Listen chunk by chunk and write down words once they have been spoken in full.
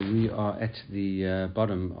are at the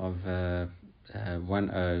bottom of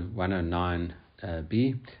 109.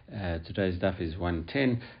 B. Today's daf is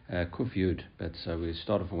 110 Kuf Yud, but so we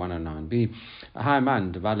start off 109b. Hi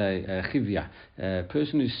man, devale chivya,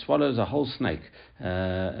 person who swallows a whole snake.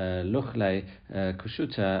 Luchle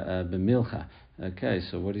kushuta b'milcha. Okay,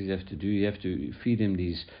 so what does he have to do? You have to feed him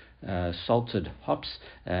these salted hops,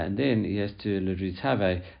 and then he has to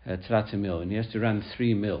l'ritave tratamil, and he has to run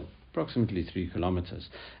 3 mil. Approximately 3 kilometers.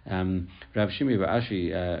 Rav Shimi Ba'ashi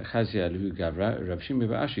Chazia Luhu Gavra. Rav Shimi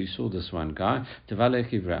Ba'ashi saw this one guy. Tevale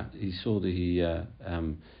Kivra. He saw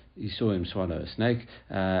him swallow a snake.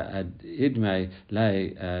 Idme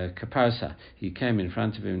lay kaparsa. He came in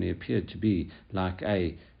front of him and he appeared to be like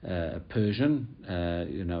a Persian,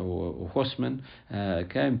 or horseman.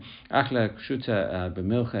 Came Achla Kshuta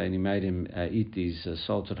b'milcha, and he made him eat these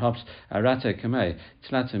salted hops. Arate kamei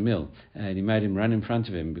tlata mil, and he made him run in front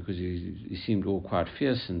of him because he seemed all quite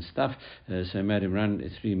fierce and stuff. So he made him run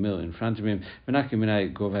 3 mil in front of him.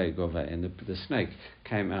 Menakimine gove, and the snake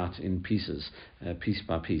came out in pieces, piece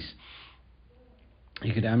by piece.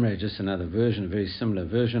 You could amrei just another version, a very similar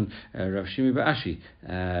version. Rav Shimi Ba'ashi.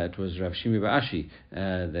 It was Rav Shimi Ba'ashi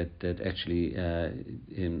that actually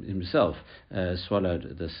himself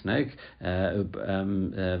swallowed the snake.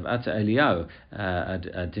 Ata Eliyahu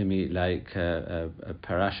adimi like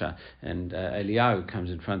parasha, and Eliyahu comes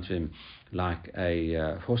in front of him like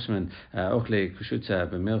a horseman. Ochle kushuta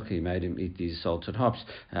b'milchi, made him eat these salted hops.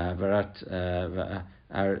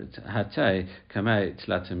 Hatay kamei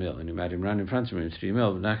tlatamil, and he made him run in front of him 3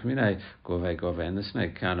 mil. Nachmine gove, and the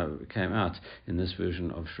snake kind of came out in this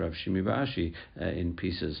version of Rav Shimi Ba'ashi in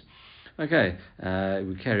pieces. Okay,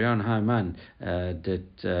 we carry on. Haman that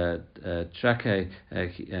trake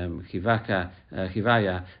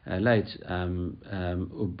chivaya late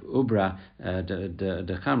ubra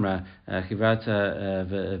de kamra chivata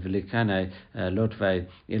velikane lotve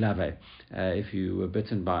ilave. If you were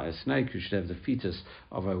bitten by a snake, you should have the fetus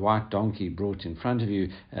of a white donkey brought in front of you,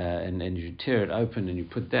 and you tear it open and you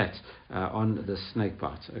put that on the snake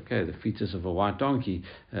bite. Okay, the fetus of a white donkey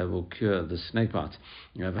will cure the snake bite.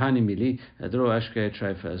 As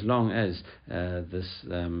long as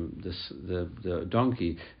the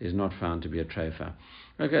donkey is not found to be a treifa.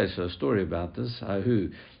 Okay, so a story about this.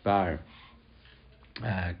 Ahu bar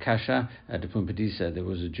Kasha de Pumbedisa. There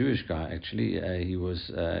was a Jewish guy actually. He was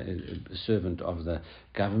a servant of the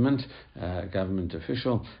government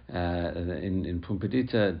official in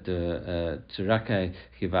Pumbedita de Tzurake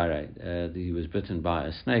Chivare. He was bitten by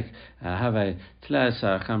a snake. Have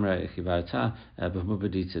Tlasa Chamra Chivarta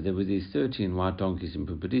Pumbedita. There were these 13 white donkeys in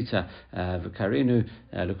Pumbedita. V'karinu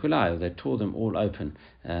Lukulai. They tore them all open.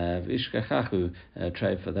 V'ishkachachu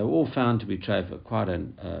treifa. They were all found to be treifa. Quite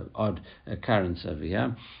an odd occurrence over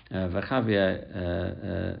here. V'chavia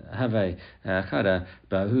have chada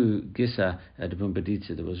bahu gisa de Pumbedita.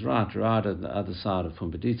 There was right at the other side of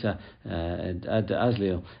Pumbedita, and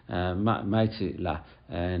Azliel Maiti La,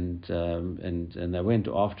 and they went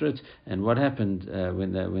after it. And what happened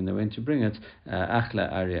when they went to bring it?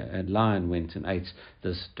 Achla Arya, a lion went and ate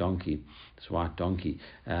this donkey, this white donkey.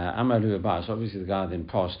 Amalu Abbas. Obviously, the guy then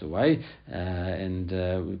passed away, and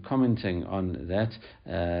commenting on that,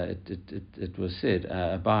 it was said.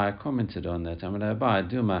 Abai commented on that. Amalu Abai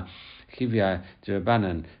Duma. Kivya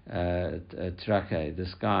Dirabanan Trake.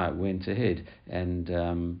 This guy went ahead and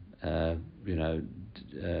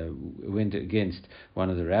went against one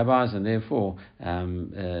of the rabbis, and therefore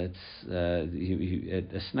a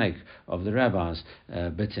snake of the rabbis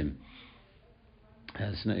bit him.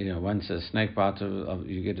 Once a snake bite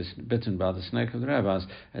you get bitten by the snake of the rabbis,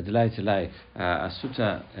 delay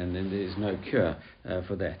asuta, and then there is no cure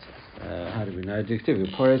for that. How do we know?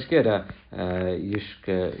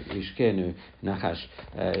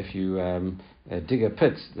 If you dig a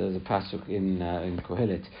pit, there's a pasuk in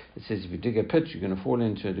Kohelet. It says if you dig a pit, you're going to fall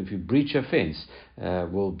into it. If you breach a fence,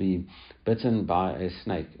 will be bitten by a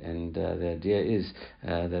snake. And the idea is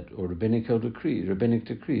that rabbinic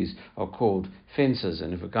decrees are called fences.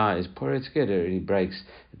 And if a guy is poret together and he breaks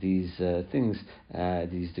these things,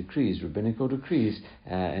 these decrees, rabbinical decrees,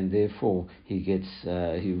 and therefore he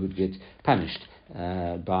would get punished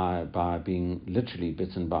by being literally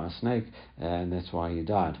bitten by a snake, and that's why he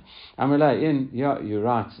died. You're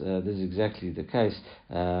right. This is exactly the case.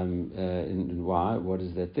 Why? What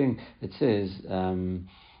is that thing? It says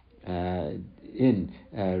in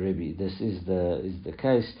Rebbe, this is the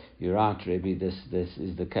case. You're right, Rebbe. This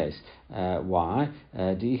is the case. Why?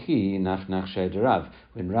 Dihi nach Rav.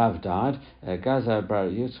 When Rav died, Gaza bar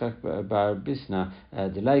Yitzchak bar Bisna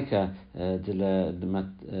Deleka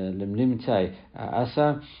Limlimte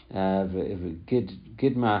Asa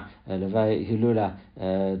Gidma Levei Hilula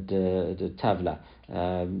de Tavla.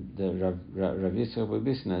 The Rav Yisrael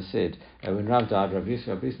Bisna said, when Rav died, Rav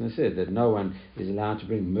Yisrael Bisna said that no one is allowed to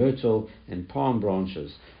bring myrtle and palm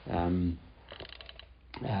branches.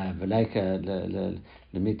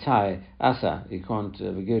 Lemitai asa, you can't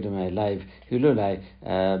give them a live hilulai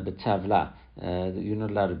betavla. You're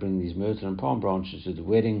not allowed to bring these myrtle and palm branches to the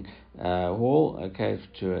wedding hall, okay,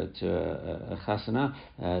 to a chasana,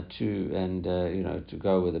 to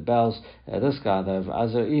go with the bells. This guy, though,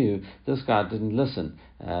 this guy didn't listen,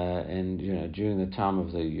 and during the time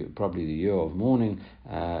of probably the year of mourning,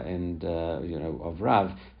 of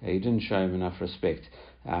Rav, he didn't show him enough respect.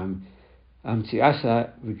 He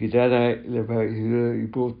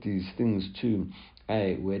brought these things to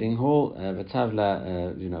a wedding hall.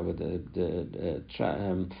 Vatavla, with the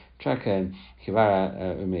traka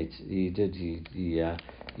hivara umit. He did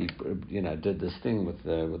this thing with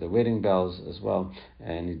the wedding bells as well,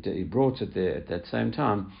 and he brought it there at that same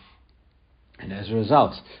time. And as a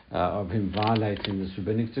result of him violating this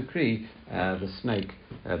rabbinic decree, the snake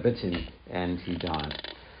bit him and he died.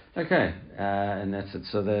 Okay, and that's it.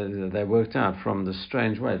 So they worked out from the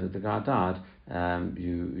strange way that the guy died.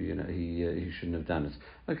 He shouldn't have done it.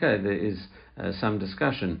 Okay, there is some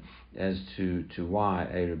discussion as to why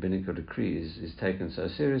a rabbinical decree is taken so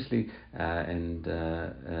seriously, and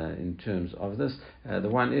in terms of this, the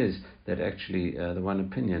one is that actually the one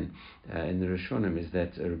opinion in the Rishonim is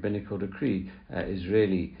that a rabbinical decree is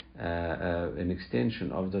really an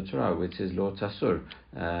extension of the Torah, which is lo tasur.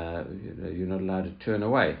 You're not allowed to turn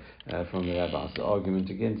away from the rabbis. The argument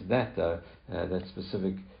against that, though, that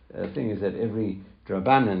specific thing is that every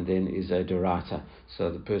drabanan then is a dorata.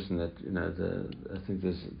 So the person that I think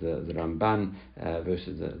there's the Ramban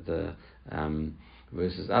versus the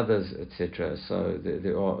versus others, etc. So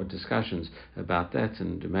there are discussions about that,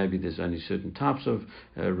 and maybe there's only certain types of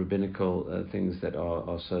rabbinical things that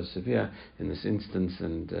are so severe in this instance,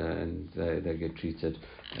 and they get treated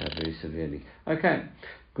very severely. Okay,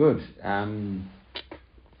 good.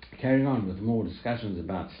 Carrying on with more discussions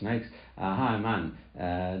about snakes. Hi man,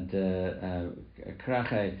 the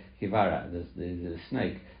krache hivara, the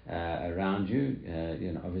snake around you,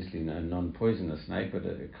 obviously a non-poisonous snake, but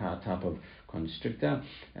a type of constrictor.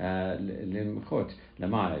 Limchot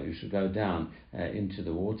lamaya, you should go down into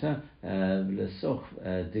the water. Lesoch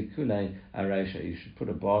dikule aresha, you should put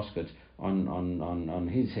a basket on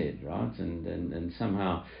his head, right, and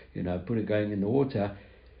somehow put it going in the water.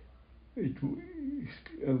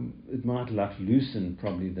 It might loosen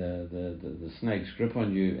probably the snake's grip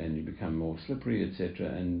on you, and you become more slippery, etc.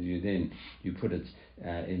 And you put it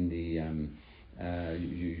in the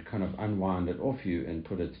you kind of unwind it off you and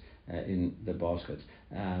put it in the basket.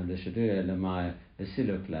 Right,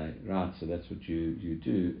 so that's what you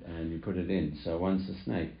do, and you put it in. So once the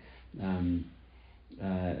snake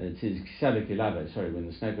it says sorry, when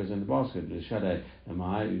the snake goes in the basket, you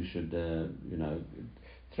should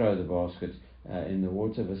throw the basket in the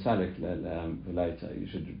water. Later, you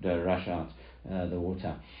should rush out the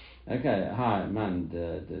water. Okay, hi man,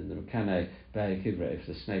 the mekane bay kivra, if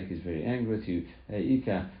the snake is very angry with you,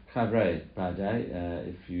 ika chavre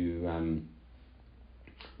bade,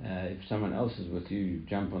 if someone else is with you, you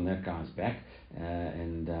jump on that guy's back,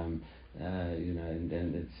 and then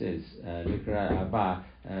it says likra abba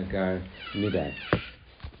go midday.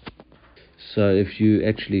 So if you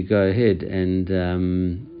actually go ahead and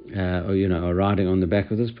are riding on the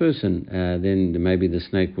back of this person, then maybe the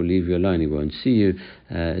snake will leave you alone. He won't see you,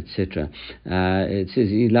 etc. It says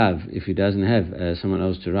ilav, if he doesn't have someone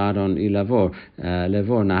else to ride on, ilavor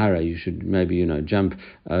levor nahara, you should maybe jump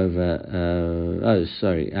over.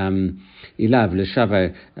 Ilav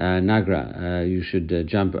l'shavei nagra, you should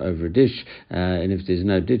jump over a ditch, and if there's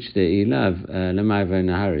no ditch there, ilav l'mayvei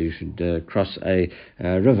nahara, you should cross a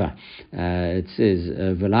river. It says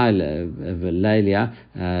v'laylia,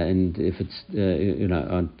 and if it's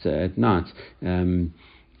at night.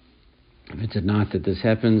 If it's at night that this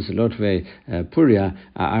happens, lotve puria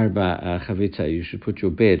arba chavita, you should put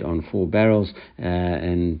your bed on 4 barrels,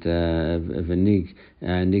 and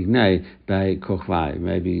nignei by kochvai,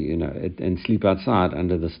 maybe and sleep outside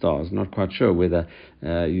under the stars. Not quite sure whether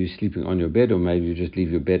you're sleeping on your bed or maybe you just leave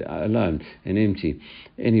your bed alone and empty.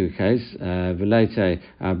 In any case, v'leite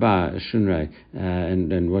arba shunrei,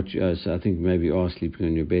 and what so I think maybe you are sleeping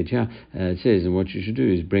on your bed here. It says, and what you should do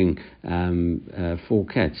is bring 4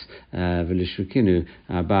 cats. V'lishukinu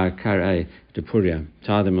arba karei de puria,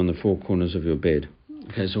 tie them on the 4 corners of your bed.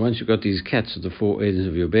 Okay, so once you've got these cats at the four ends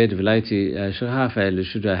of your bed, and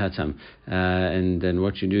then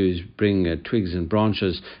what you do is bring twigs and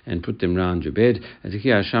branches and put them round your bed. When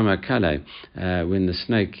the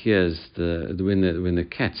snake hears when the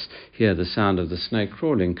cats hear the sound of the snake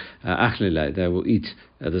crawling, they will eat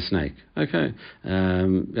the snake. Okay,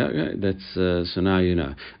 that's so now you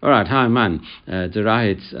know. All right, hi man,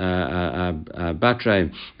 derahit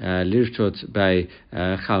batre lirtot by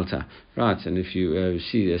chalta. Right, and if you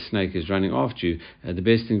see a snake is running after you, the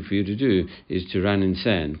best thing for you to do is to run in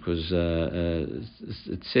sand, because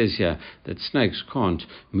it says here that snakes can't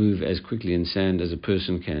move as quickly in sand as a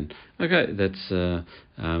person can. Okay, that's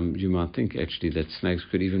you might think actually that snakes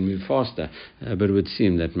could even move faster, but it would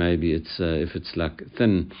seem that maybe it's if it's like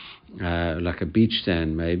thin, like a beach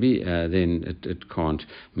sand maybe, then it can't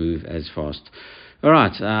move as fast. All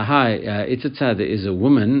right, hi, Itata, there is a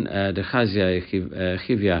woman, the Chazia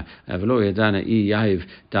Chivya, Velo Yadana I Yahiv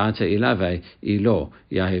Data Ilave, Ilo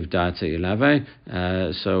Yahiv Data Ilave.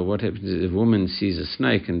 So what happens is if a woman sees a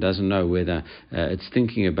snake and doesn't know whether it's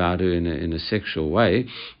thinking about her in a sexual way.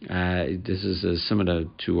 This is similar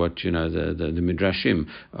to what, the Midrashim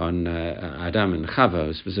on Adam and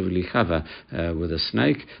Chava, specifically Chava, with a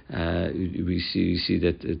snake. We see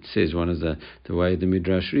that it says one of the way the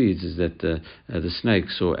Midrash reads is that the snake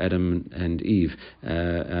saw Adam and Eve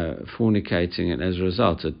fornicating, and as a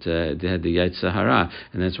result they had the Yetzer Hara,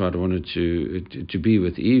 and that's why it wanted to be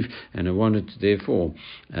with Eve, and it wanted therefore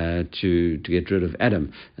to get rid of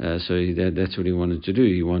Adam. So that's what he wanted to do.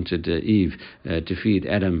 He wanted Eve to feed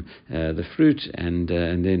Adam the fruit, and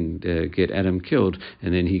then get Adam killed,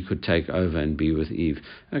 and then he could take over and be with Eve.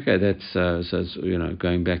 Okay, that's so it's,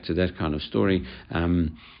 going back to that kind of story.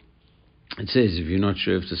 It says if you're not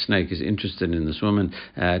sure if the snake is interested in this woman,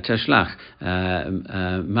 tashlach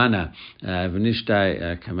mana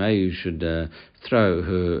v'nishtay kamei, you should throw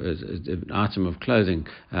her an item of clothing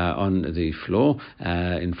on the floor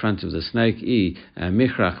in front of the snake.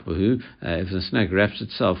 Michrach behu, if the snake wraps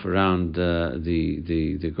itself around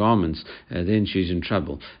the garments, then she's in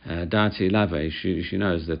trouble. Dati lave, she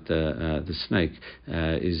knows that the snake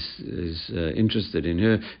is interested in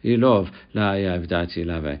her. Ilov la yav dati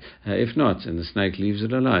lave. If not, and the snake leaves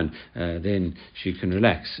it alone, then she can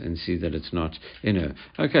relax and see that it's not in her.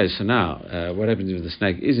 Okay, so now what happens if the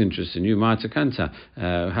snake is interested in you?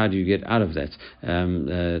 How do you get out of that?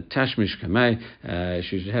 Tashmish kamei,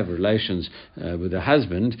 she should have relations with her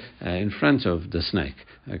husband in front of the snake.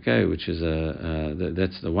 Okay, which is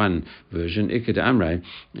that's the one version. Iked amrei,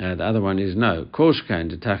 the other one is no. Koshkain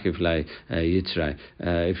de takifle yitzrei.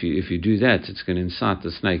 If you do that, it's going to incite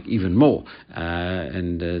the snake even more.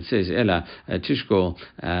 And it says ella tishkol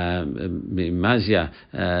mazia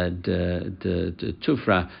de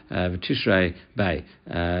tufra v'tishrei bay.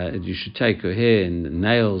 You should take her hair and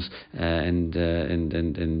nails and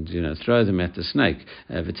throw them at the snake.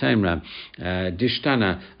 V'taimra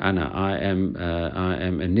dishtana ana, I am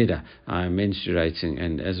a nida, I am menstruating,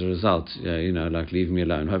 and as a result, like leave me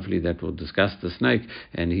alone. Hopefully that will disgust the snake,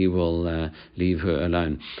 and he will leave her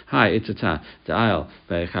alone. Hi, itata the aisle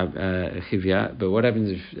by chivya. But what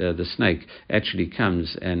happens if the snake actually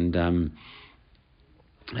comes and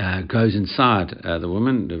goes inside the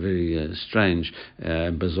woman? A very strange,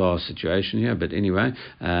 bizarre situation here. But anyway,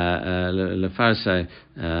 lefarse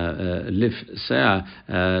lif sea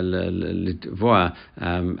litvoa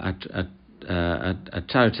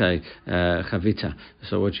atarte chavita.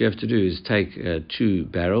 So what you have to do is take 2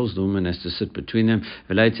 barrels. The woman has to sit between them.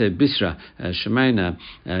 V'leite bisra shemaina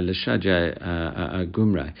l'shajai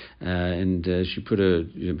gumrai, and she put her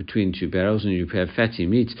between 2 barrels, and you have fatty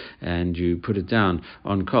meat, and you put it down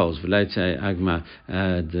on coals. V'leite agma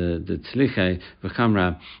the tzliche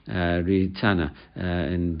v'chamra ritana,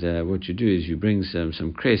 and what you do is you bring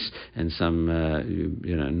some cress and some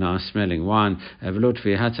nice smelling wine. V'lot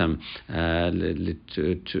v'hatam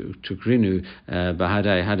tukrinu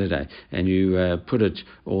bahadai hadadai, and you put it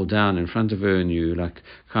all down in front of her, and you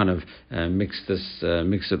mix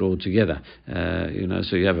it all together.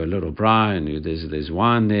 So you have a little brine, and there's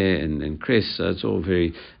wine there and cress, so it's all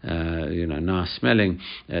very nice smelling,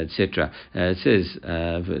 etc. It says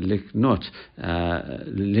linkot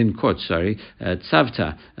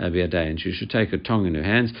tzavta biadai, and she should take a tongue in her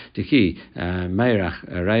hands. Tiki meirach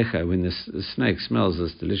reicha, when the snake smells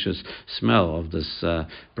this delicious smell of this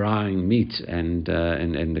brine meat and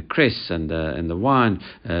the cress and the wine.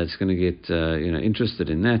 It's going to get interested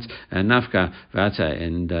in that. Nafka vata,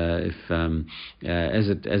 and if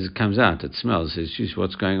as it comes out, it smells. It says, "Geez,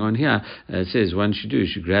 what's going on here?" It says, once she do,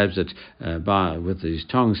 she grabs it with these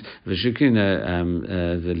tongs.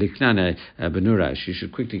 The liknane benura. She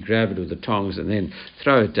should quickly grab it with the tongs and then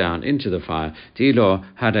throw it down into the fire. Dilo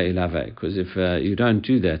hada ilave. Because if you don't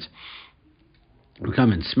do that, we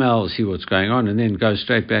come and smell, see what's going on, and then go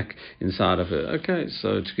straight back inside of it. Okay,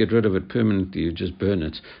 so to get rid of it permanently, you just burn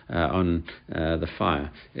it on the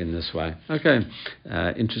fire in this way. Okay,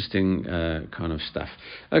 interesting kind of stuff.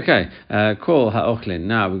 Okay, kol ha'ochlin.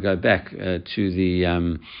 Now we go back to the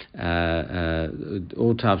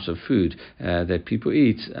all types of food that people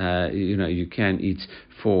eat. You can eat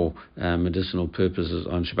for medicinal purposes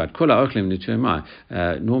on Shabbat. Kol ha'ochlin nituemai.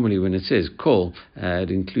 Normally when it says kol,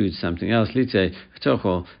 it includes something else. Lite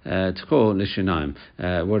what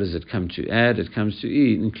does it come to add? It comes to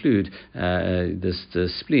include the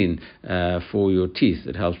spleen for your teeth.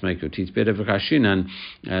 It helps make your teeth better.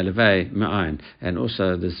 And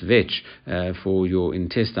also this vetch for your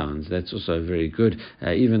intestines. That's also very good.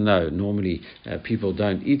 Even though normally people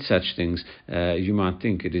don't eat such things, you might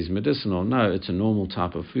think it is medicinal. No, it's a normal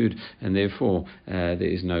type of food, and therefore there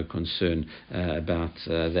is no concern about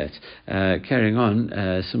that. Carrying on,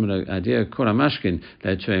 similar idea.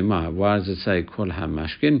 Why does it say kol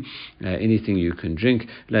hamashkin? Anything you can drink.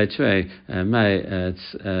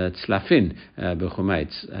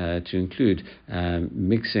 To include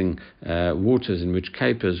mixing waters in which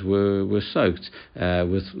capers were soaked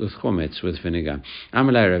with chometz, with vinegar.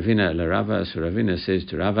 Amalei Ravina l'Rava. So Ravina says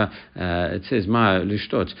to Rava, it says ma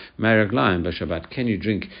lishtot me'raglayim b'Shabbat. Can you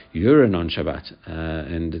drink urine on Shabbat?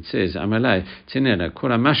 And it says Amalei tinena kol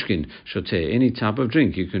hamashkin shoteh. Any type of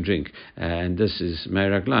drink you can drink, and this is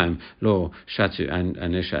me'raglayim lo shatu and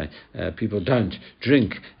aneshay. People don't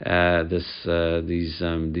drink these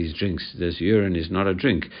drinks. This urine is not a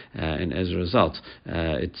drink, and as a result,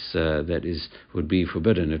 would be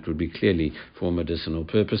forbidden. It would be clearly for medicinal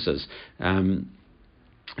purposes.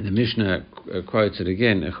 The Mishnah quotes it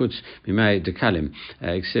again,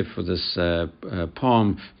 except for this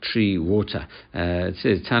palm tree water. It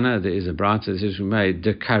says, Tana, there is a brata that says, made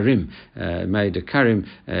dekarim. Made dekarim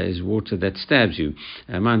is water that stabs you.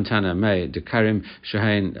 Man Tana, made dekarim,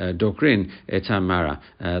 shahain dokrin etamara.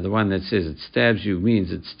 The one that says it stabs you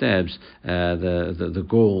means it stabs the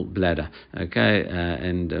gall bladder. Okay,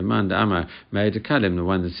 and man Amar, made dekalim, the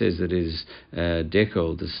one that says it is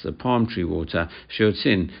dekel, this palm tree water,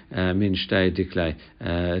 shotzin, min shtei diklei.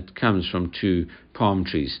 It comes from two palm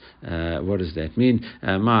trees. What does that mean?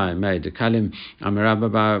 My dekalim.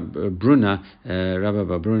 Rabba Bruna.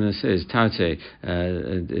 Rabba Bruna says Tate.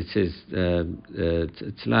 It says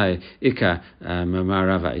Tlai Ika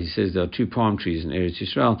Marava. He says there are two palm trees in Eretz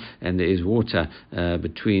Yisrael, and there is water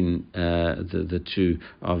between the two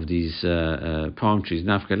of these palm trees.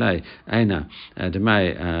 Nafkalei Aina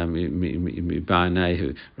Demai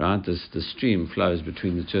Ba'anehu. Right, the stream flows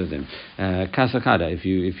between the two of them. Kasakada.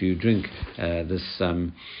 If you drink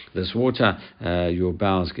this water, your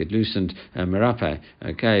bowels get loosened. Merape,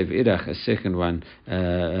 okay. V'idach, a second one,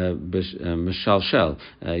 mishalshel,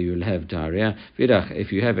 you'll have diarrhea. V'idach,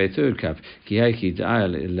 if you have a third cup, kiheki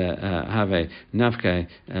da'al have a nafke,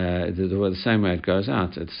 the same way it goes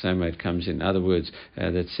out, it's the same way it comes in. In other words,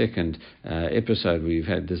 that second episode where you've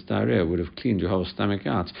had this diarrhea would have cleaned your whole stomach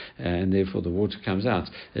out, and therefore the water comes out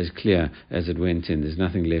as clear as it went in. There's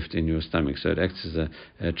nothing left in your stomach, so it acts as a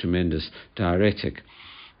tremendous diuretic.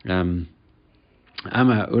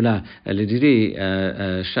 Ama ula lidiri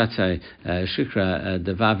shatay shikra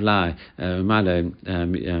devavlai malo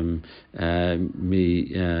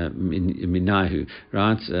minahu.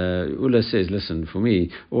 Right? Ula says, listen, for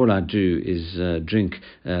me, all I do is drink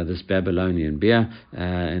this Babylonian beer,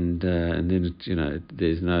 and then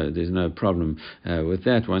there's no problem with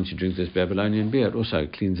that. Once you drink this Babylonian beer, it also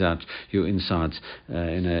cleans out your insides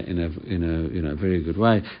in a very good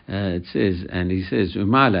way. It says, and he says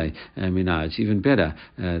umale mina. It's even better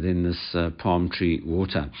than this palm tree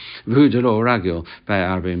water. But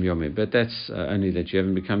that's only that you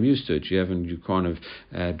haven't become used to it. You kind of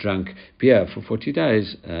drunk beer for 40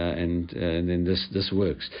 days, and then this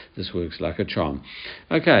works. This works like a charm.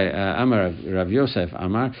 Okay, Amar Rav Yosef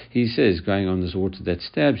Amar, he says, going on this water that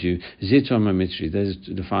stabs you, zitom misri. That is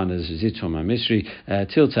defined as zitom misri.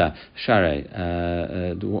 Tilta share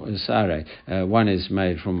sare. One is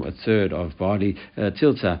made from a third of barley.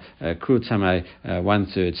 Tilta krutame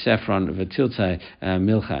 1/3 saffron, v'tilta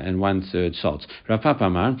milcha, and 1/3 salt. Rav Papa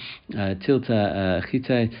Amar, tilta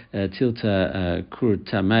chite, tilta kur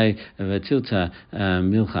tamei, v'tilta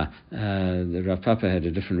milcha. The Rav Papa had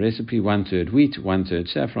a different recipe: 1/3 wheat, 1/3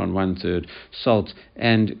 saffron, 1/3 salt,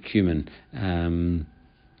 and cumin.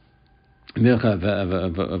 Milcha of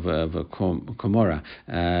Komora,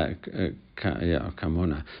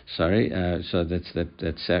 Kamona. Sorry, so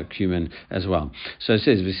that's cumin as well. So it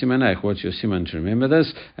says v'simanech. What's your siman to remember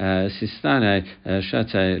this? Sistane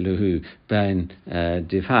shate luhu ben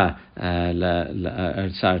divha la.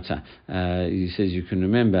 He says you can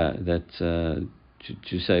remember that.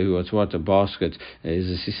 To say what's what, a basket is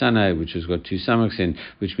a sisane, which has got two samachs in,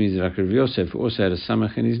 which means that Rav Yosef also had a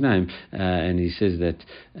samach in his name, and he says that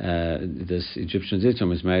this Egyptian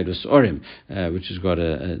zitum is made of orim, which has got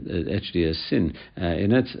actually a sin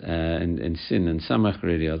in it, and sin and samach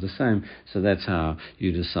really are the same. So that's how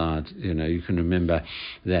you decide. You can remember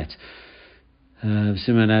that.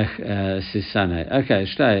 Simanech Sisane. Okay,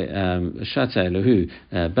 Shtei Shate Lahu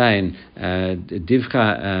Bain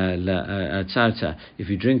Divcha Tzarta. If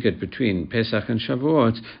you drink it between Pesach and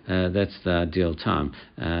Shavuot, that's the ideal time.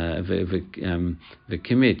 V'kimit,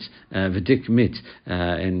 v'dikmit,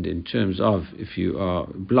 and in terms of if you are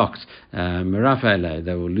blocked, Merafele,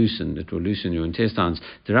 they will loosen. It will loosen your intestines.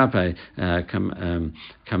 Derape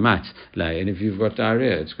kamat, and if you've got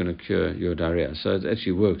diarrhea, it's going to cure your diarrhea. So it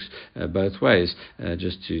actually works both ways.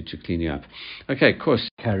 Just to clean you up. Okay, Kos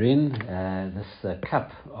Karin, this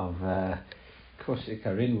cup of Kos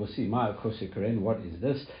Karin, we'll see. My Kos Karin, what is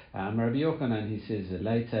this? Rabbi Yochanan, he says,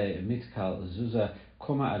 Leite mitkal zuza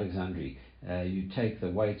koma Alexandri. You take the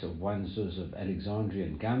weight of one zuz of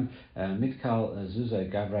Alexandrian gum, mitkal zuza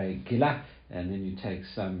gavre gila, and then you take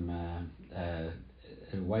some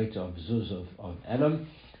weight of zuz of alum.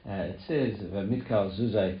 It says, mitkal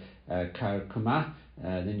zuza karkuma.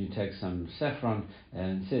 Then you take some saffron,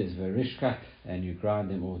 and it says verishka, and you grind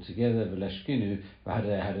them all together. Velashkinu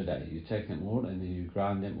v'hadadai. You take them all and then you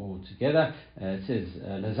grind them all together. It says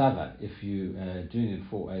lazava. If you doing it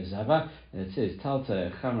for a zava, it says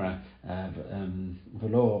talta chamra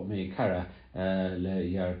velo meikara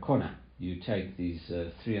leyarkona. You take these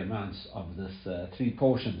three amounts of this, three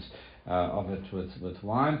portions of it with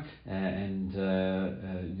wine, and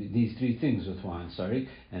these three things with wine,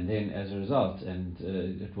 and then as a result, and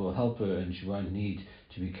it will help her, and she won't need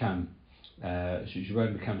to become, she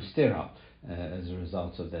won't become sterile as a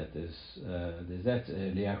result of that. There's that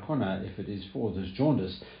liakona. If it is for this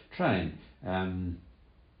jaundice train,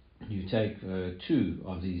 you take two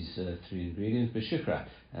of these three ingredients, b'shikra,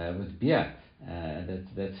 with beer.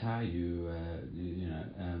 That's how you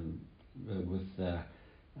with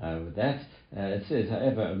that. It says,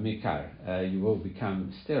 however, mikar, you will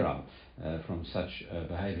become sterile from such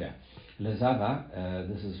behavior. Lezava,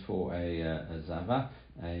 this is for a zava,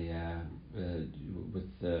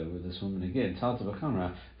 with this woman again. Talta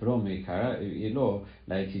b'chamra, v'lo mikara, ilo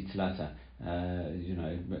leiti tlata.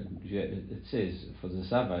 It says for the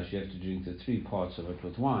zava, she has to drink the three parts of it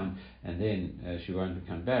with wine, and then she won't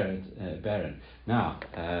become barren. Now,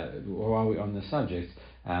 while we're on the subject,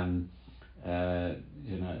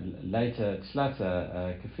 later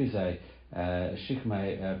tzlata kafizai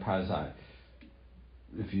shikmei parzai.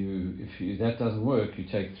 If you that doesn't work, you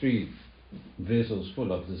take 3 vessels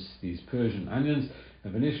full of these Persian onions,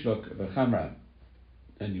 v'nishlok v'chamra,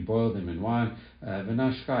 and you boil them in wine,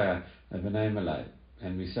 v'nashkaya v'nei malai.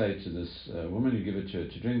 And we say to this woman, you give it to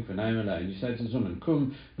drink, v'nei malai, and you say to this woman,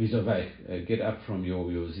 kum v'zovech, get up from your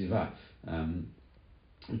ziva.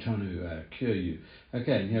 I'm trying to cure you.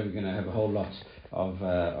 Okay, and here we're going to have a whole lot of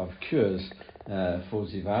cures for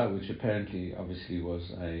ziva, which apparently, obviously,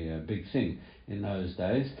 was a big thing in those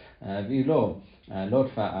days. V'ilo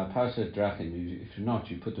lotfa parsat drachim. If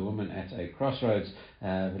not, you put the woman at a crossroads.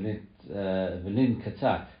 V'lin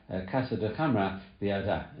kata kasa de chamra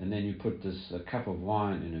biada, and then you put this cup of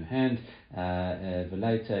wine in her hand.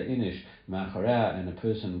 V'leita inish ma'acharea, and a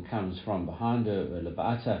person comes from behind her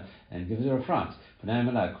leba'ata and gives her a fright.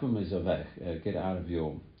 Get out of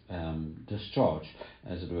your discharge,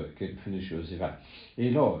 as it were. Finish your ziva.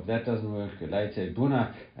 If that doesn't work, later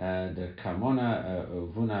buna the kamona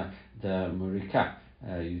vuna the murika.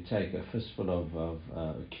 You take a fistful of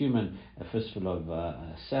cumin, a fistful of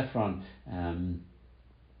saffron,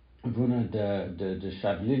 vuna the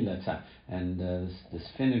shavlilata, and this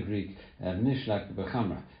fenugreek, nishlak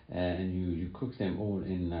b'chamra, and you cook them all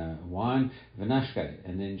in wine, v'nashke,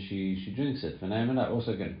 and then she drinks it. V'naimala,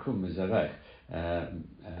 also again kum mizavech.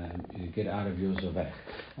 You get out of your zovech.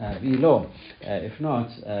 V'ilo, if not,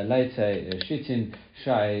 later shitin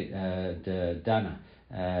shai de dana.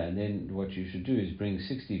 and then what you should do is bring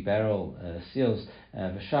 60 barrel seals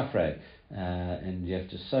v'shafrei, and you have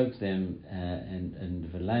to soak them, and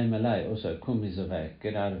v'lay malay, also kum mizoveh,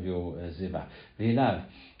 get out of your ziva, v'ilav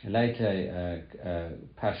later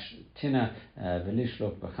pashtina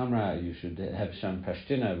v'lishlok b'chamra, you should have some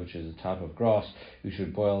pashtina, which is a type of grass. You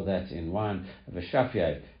should boil that in wine,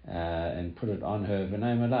 v'shafyeh, and put it on her,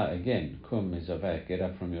 v'nay malay, again kum mizoveh, get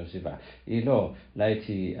up from your ziva, ilo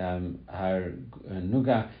laiti har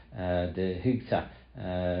nuga de higta.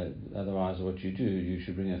 Otherwise, what you do, you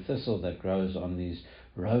should bring a thistle that grows on these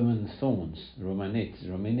Roman thorns,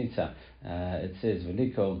 romanita. It says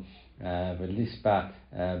veliko velispa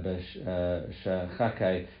b'shachake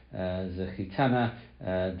zechitana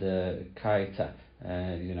de kaita.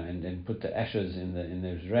 And put the ashes in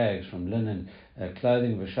those rags from linen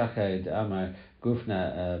clothing, v'shachei d'amar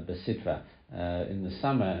gufna besitva, in the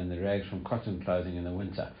summer, and the rags from cotton clothing in the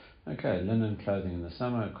winter. Okay, linen clothing in the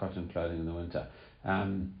summer, cotton clothing in the winter.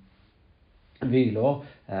 V'lo,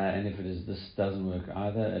 and if this doesn't work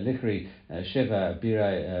either, likri sheva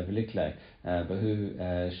birai v'likle bahu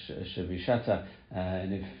shavishata,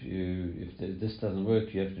 and if this doesn't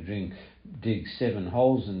work, you have to dig 7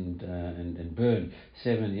 holes and burn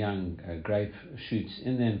 7 young grape shoots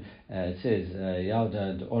in them. It says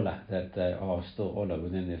yalda ola, that they are still ola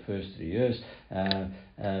within their first 3 years.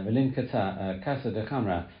 V'linkata kasa de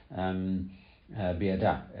chamra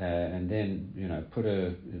biada, and then put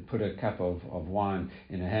a cup of wine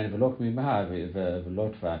in a hand,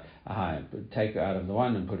 take her out of the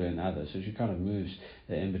one and put her in the other, so she kind of moves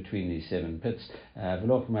in between these 7 pits.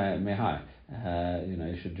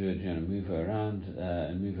 You should do it, move her around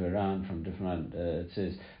and move her around from different. It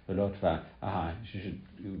says she should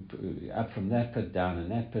up from that pit, down in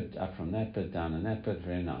that pit, up from that pit, down in that pit.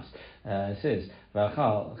 Very nice. It says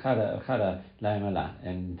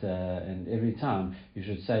and every time you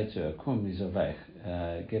should say to her, kum mizovech,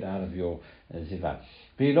 get out of your ziva.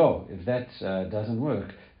 Below, if that doesn't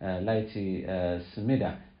work, laiti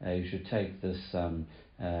semida, you should take this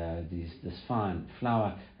fine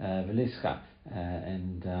flour, velischa,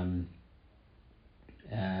 and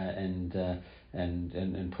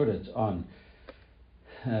put it on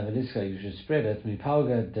velischa. You should spread it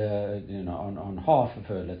mipalgad, on half of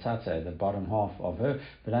her letate, the bottom half of her.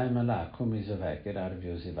 B'lay mala kum mizoveh, get out of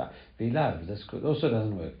your ziva. V'ilav, this also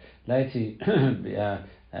doesn't work. Laiti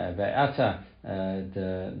be'ata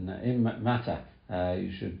the na'im mata,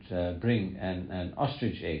 you should bring an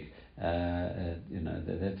ostrich egg.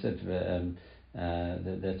 That's it.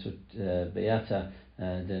 That's what beata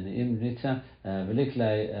the imrita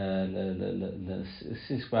velikle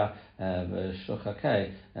siskwa v'shochakei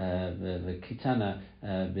v'kitana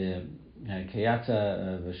v'kiyata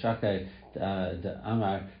v'shakei the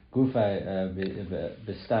amar gufay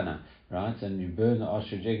bistana. Right, and you burn the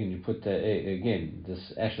ostrich egg, and you put the again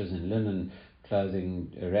this ashes in linen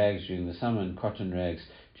clothing rags during the summer and cotton rags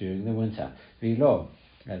during the winter. V'lo.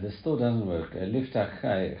 This still doesn't work. Liftach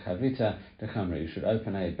chavita dechamra. You should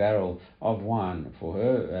open a barrel of wine for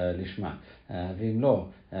her, lishma.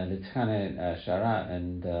 Vimlo litchane shara,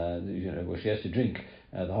 and she has to drink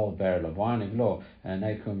the whole barrel of wine. Vimlo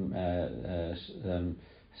nekum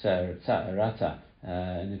sarata.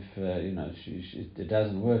 And if it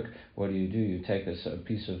doesn't work, what do? You take a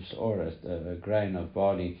piece of or a grain of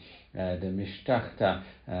barley, the mishtachta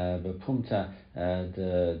bepumta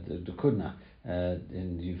the kudna.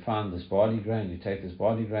 And you found this barley grain, you take this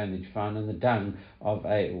barley grain that you found in the dung of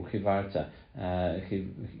a chivarta,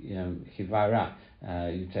 chivara,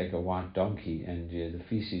 you take a white donkey, and the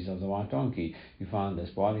feces of the white donkey, you find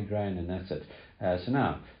this barley grain, and that's it. So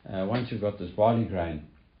now, once you've got this barley grain,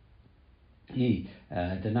 if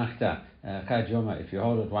you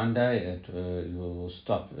hold it one day, it will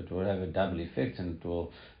stop. It will have a double effect, and it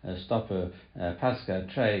will stop her pascha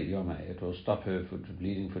trei yoma. It will stop her for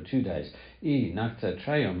bleeding for 2 days. Nakta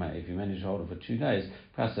trei yoma. If you manage to hold it for 2 days,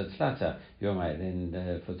 pascha tlata yoma. Then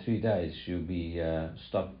for 3 days she'll be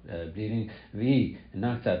stop bleeding.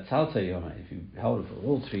 Nakta talta yoma. If you hold it for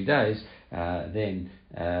all 3 days, then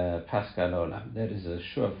pascha lola. That is a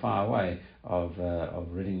surefire way of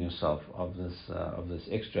ridding yourself of this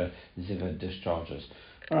extra ziva discharges.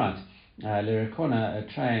 All right. Lirikona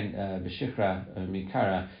train b'shikra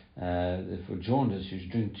mikara. For jaundice, you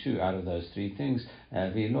should drink 2 out of those 3 things.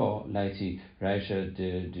 V'lo laiti reisha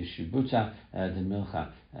de shibuta de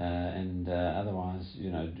milcha. And otherwise,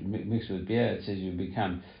 mixed with beer, it says you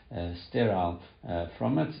become sterile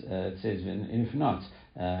from it. It says, if not,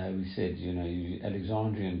 we said,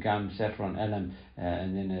 Alexandrian gum, saffron, alum,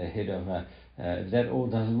 and then a head of if that all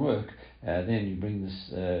doesn't work, then you bring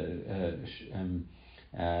this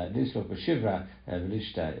Lislok b'shivra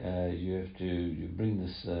v'lishta. You bring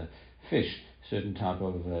this fish, certain type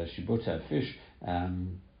of shibuta fish.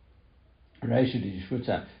 Reisha di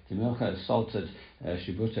shvuta, the milcha salted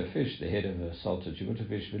shibuta fish, the head of a salted shibuta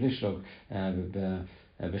fish, v'lishlok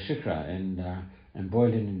b'shikra, and boil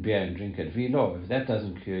it in beer and drink it. V'lo, if that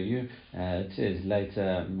doesn't cure you, it says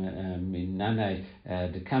later minane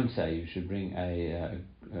dekamsa, you should bring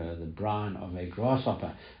the brine of a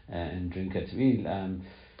grasshopper and drink it.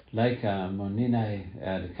 Like monine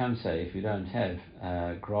dekamsa, if you don't have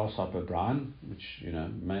grasshopper brine, which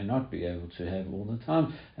may not be able to have all the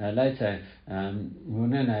time, later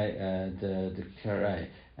monine the kare,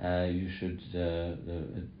 you should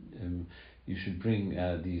bring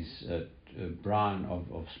these brine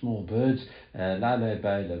of small birds. Lale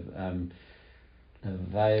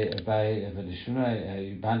and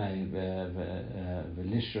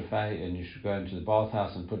you should go into the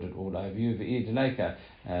bathhouse and put it all over you. If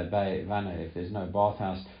there's no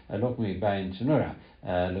bathhouse, and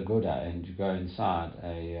you go inside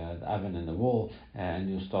the oven in the wall and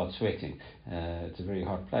you'll start sweating. It's a very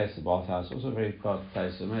hot place, the bathhouse, also a very hot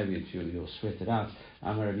place, so maybe you'll sweat it out.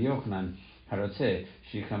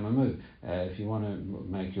 If you want to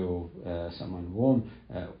make your someone warm,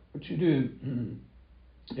 what you do,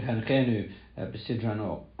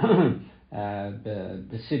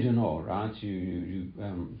 right? You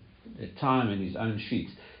tie him in his own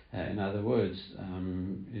sheets. In other words,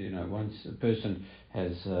 once a person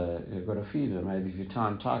has got a fever, maybe if you tie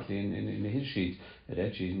him tightly in his sheets, it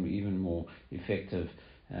actually is even more effective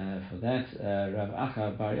for that. Rav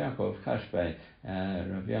Acha Bar Yaakov Kashbei,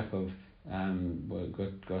 Rav Yaakov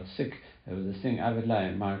got sick with this thing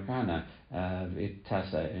Avidlai Markana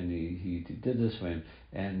Tasa, and he did this for him,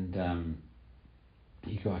 and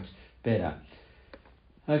he got better.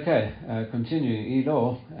 Okay, continuing.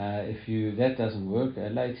 If that doesn't work,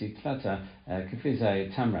 Laiti Klata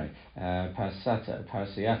Kifizai Tamre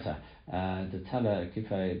Parsiata, the Tala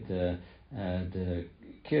Kife the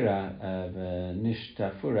Kira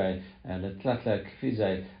Nishtafure Latlatla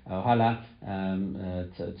Kfizai Hala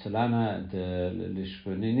Talana de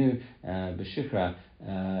Lishkuninu Beshikra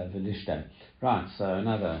Velishta. Right, so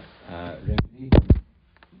another remedy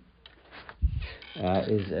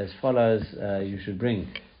is as follows. You should bring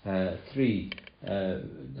 3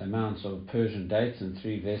 amounts of Persian dates and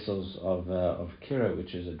 3 vessels of kira,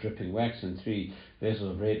 which is a dripping wax, and 3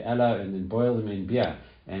 vessels of red aloe, and then boil them in beer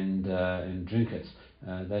and drink it.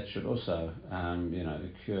 That should also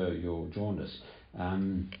cure your jaundice.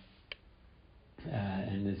 And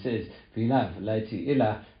it says vilav leiti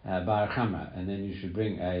ila bar chama, and then you should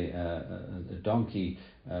bring a donkey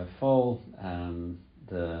foal,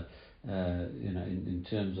 in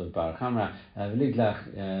terms of bar chamra,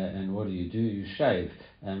 and what do? You shave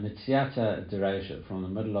mitziata dereisha, from the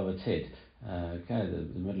middle of its head. The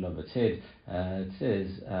middle of its head. It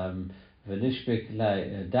says velishbik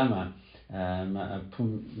le dama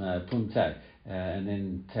pumte, and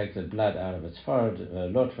then take the blood out of its forehead,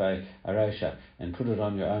 lotve arosha, and put it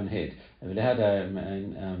on your own head.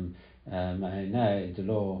 And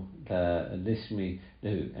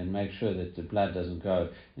make sure that the blood doesn't go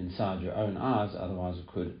inside your own eyes, otherwise it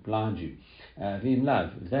could blind you.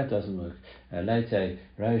 If that doesn't work, later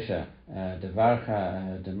Rosha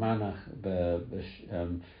Devarcha Demanach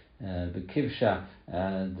Bekivsha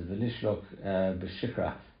the Velishlok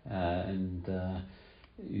Beshikra, and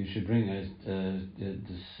you should bring this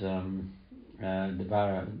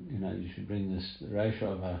Devara, you should bring this Rosha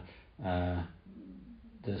of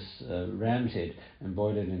this ram's head and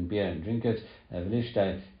boil it in beer and drink it. And if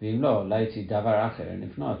not,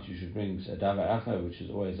 you should bring a davar acher, which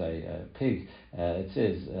is always a pig. It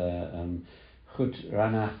says chut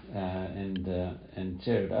rana, and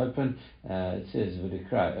tear it open. It says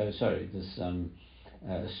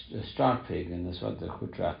this striped pig, and that's what the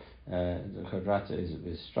chutrata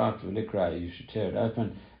is striped. You should tear it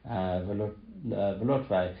open.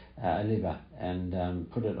 Velotve aliba, and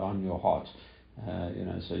put it on your heart.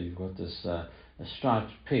 So you've got this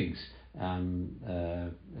striped pigs, all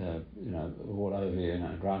over you,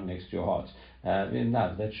 right next to your heart.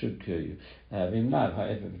 That should cure you. However,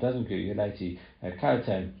 if it doesn't cure you, later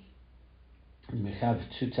kaite mechav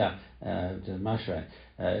tuta the mashre.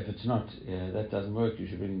 If it's not, that doesn't work, you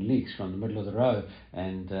should bring leeks from the middle of the row,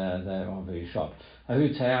 and they are very sharp.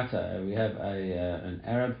 Ahu tayata, we have an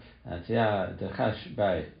Arab, Tia the Chash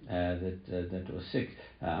Bay, that was sick.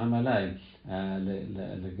 Amalei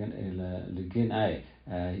Legin A,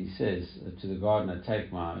 he says to the gardener,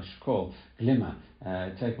 take my shkol glimmer,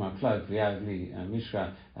 take my cloak, v'yavli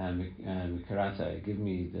mishra mikarata, give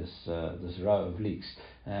me this row of leeks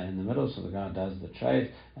in the middle. So the guy does the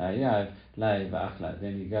trade. Yav lay v'achla.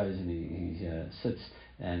 Then he goes and he sits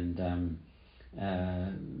and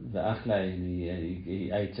v'achla, and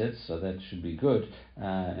he ate it. So that should be good.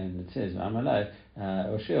 And it says Amalei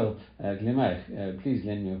Oshil Glimech, please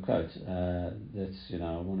lend me your coat. That's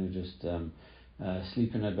I want to just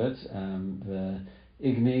sleep in a bit. The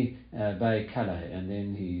Igni Bay Kala, and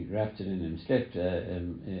then he wrapped it in him, slept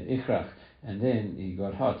Ikhrach, and then he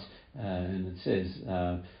got hot, and it says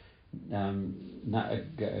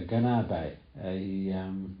Gana Bay.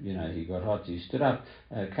 He got hot. He stood up.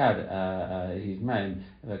 Kad his name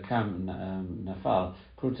Kam Nafal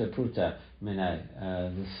Pruta Mine.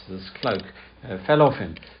 This cloak fell off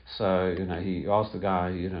him. So he asked the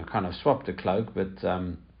guy. Kind of swapped the cloak, but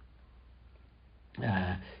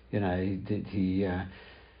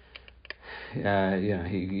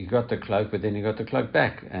he got the cloak, but then he got the cloak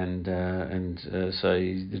back, and so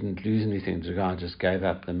he didn't lose anything. The guy just gave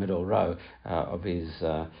up the middle row of his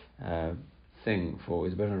thing for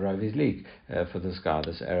his middle row of his league for this guy,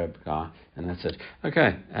 this Arab guy, and that's it.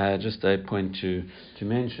 Okay, just a point to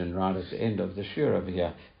mention right at the end of the shir over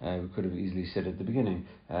here. We could have easily said at the beginning.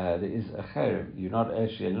 There is a cherem. You're not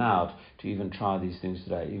actually allowed to even try these things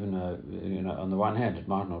today, even though on the one hand it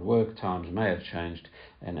might not work, times may have changed,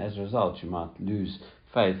 and as a result you might lose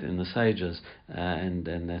faith in the sages, and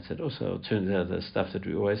that's it. Also, it turns out the stuff that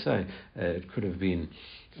we always say, it could have been.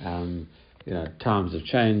 Times have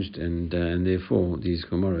changed, and therefore these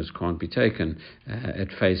Gemaras can't be taken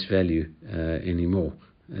at face value anymore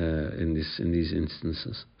in these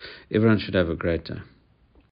instances. Everyone should have a great day.